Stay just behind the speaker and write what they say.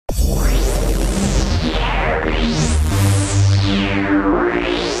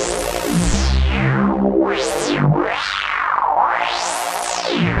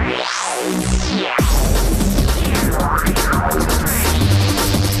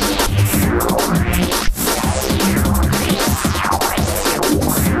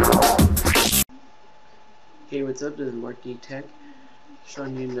up? This is Mark Geek Tech,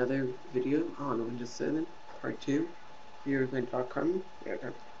 showing you another video on Windows 7 Part 2. Here with my dog Carmen.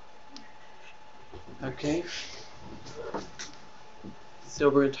 Okay, so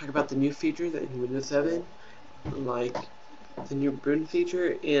we're going to talk about the new features in Windows 7, like the new Boon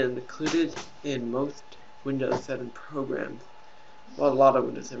feature, and included in most Windows 7 programs. Well, a lot of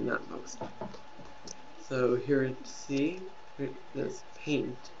Windows 7, not most. So here to see, this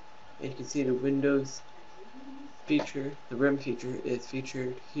Paint, and you can see the Windows feature, the RIM feature is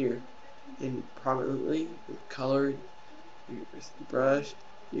featured here in prominently with color, your brush,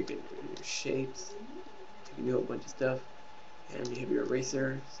 you can do your shapes, you can do a bunch of stuff, and you have your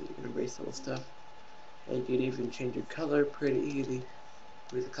eraser, so you can erase all stuff, and you can even change your color pretty easy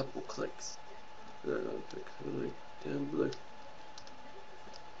with a couple clicks. Down below.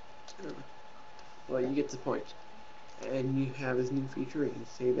 Well, you get the point. And you have this new feature, you can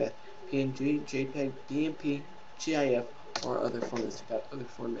save that PNG, JPEG, BMP, GIF, or other formats.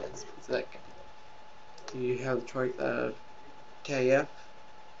 Like, you have the choice of TIF,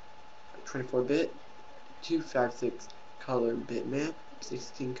 24-bit, 256 color bitmap,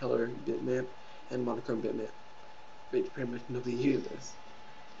 16 color bitmap, and monochrome bitmap. But pretty much nobody uses this.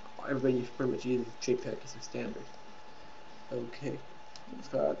 Everybody pretty much uses JPEG as their standard. Okay, let's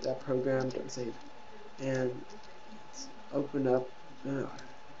go out that program, don't save, and let's open up.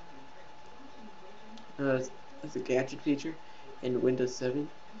 It's a gadget feature in Windows 7.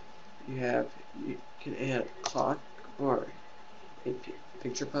 You can add a clock or a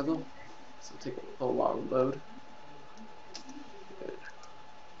picture puzzle. So it'll take a little while to load.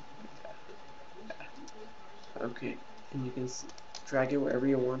 Okay, and you can drag it wherever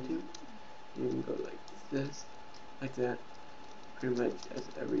you want to. You can go like this, like that, pretty much as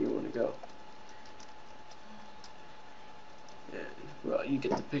ever you want to go. And well, you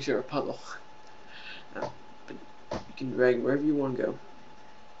get the picture of a puzzle. But you can drag wherever you want to go.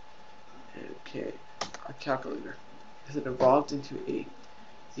 Okay, our calculator. As it evolved into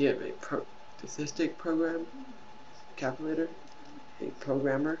you have a statistic program, calculator, a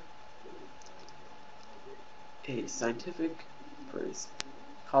programmer, a scientific for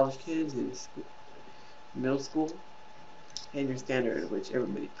college kids in middle school, and your standard, which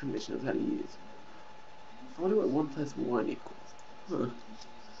everybody pretty much knows how to use. I wonder what 1 plus 1 equals.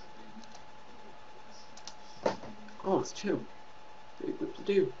 Oh, it's 2. Big what to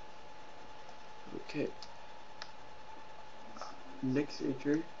do. Okay. Next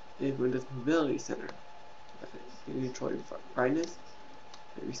feature is Windows Mobility Center. You can control your brightness,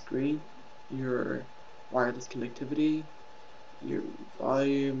 your screen, your wireless connectivity, your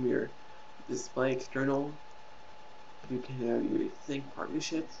volume, your display external. You can have your sync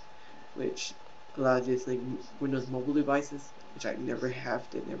partnerships, which allows you to sync Windows mobile devices, which I never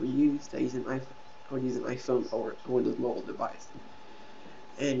used. I use an iPhone. I would use an iPhone or a Windows mobile device.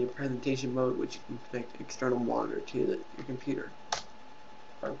 And your presentation mode, which you can connect external monitor to your computer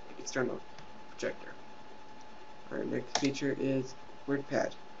or external projector. Our next feature is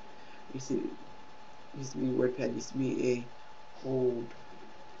WordPad. WordPad used to be a old,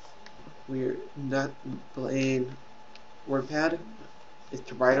 weird, not plain WordPad. It's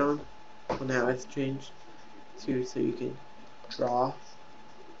to write on. Well, now it's changed to so you can draw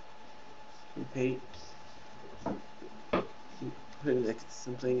and paint. Put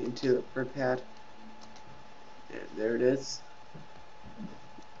something into the WordPad, and there it is.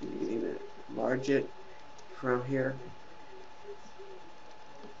 You can even enlarge it from here,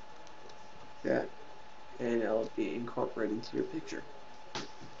 and it'll be incorporated into your picture.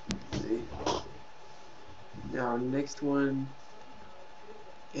 See? Now, next one,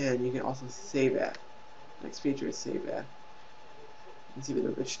 and you can also save at. Next feature is save at. You can see with a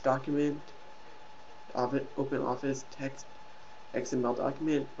rich document, open office text, XML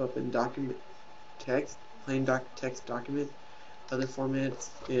document, open document text, plain text document. Other formats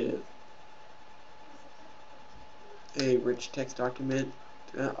is a rich text document,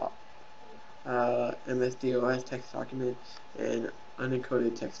 MS-DOS text document, and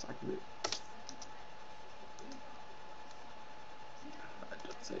unencoded text document.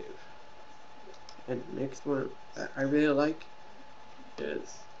 Don't save. And the next one that I really like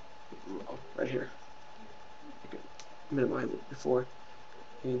is right here. You can minimize it before.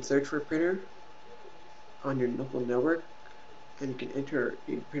 You can search for a printer on your local network, and you can enter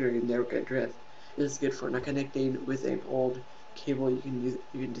a printer network address. This is good for not connecting with an old cable. You can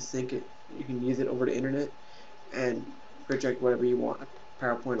just sync it. You can use it over the internet and project whatever you want,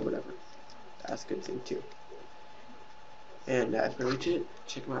 PowerPoint or whatever. That's a good thing too. And that's pretty much it.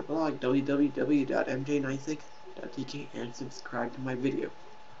 Check my blog www.mj96.tk and subscribe to my video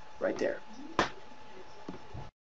right there.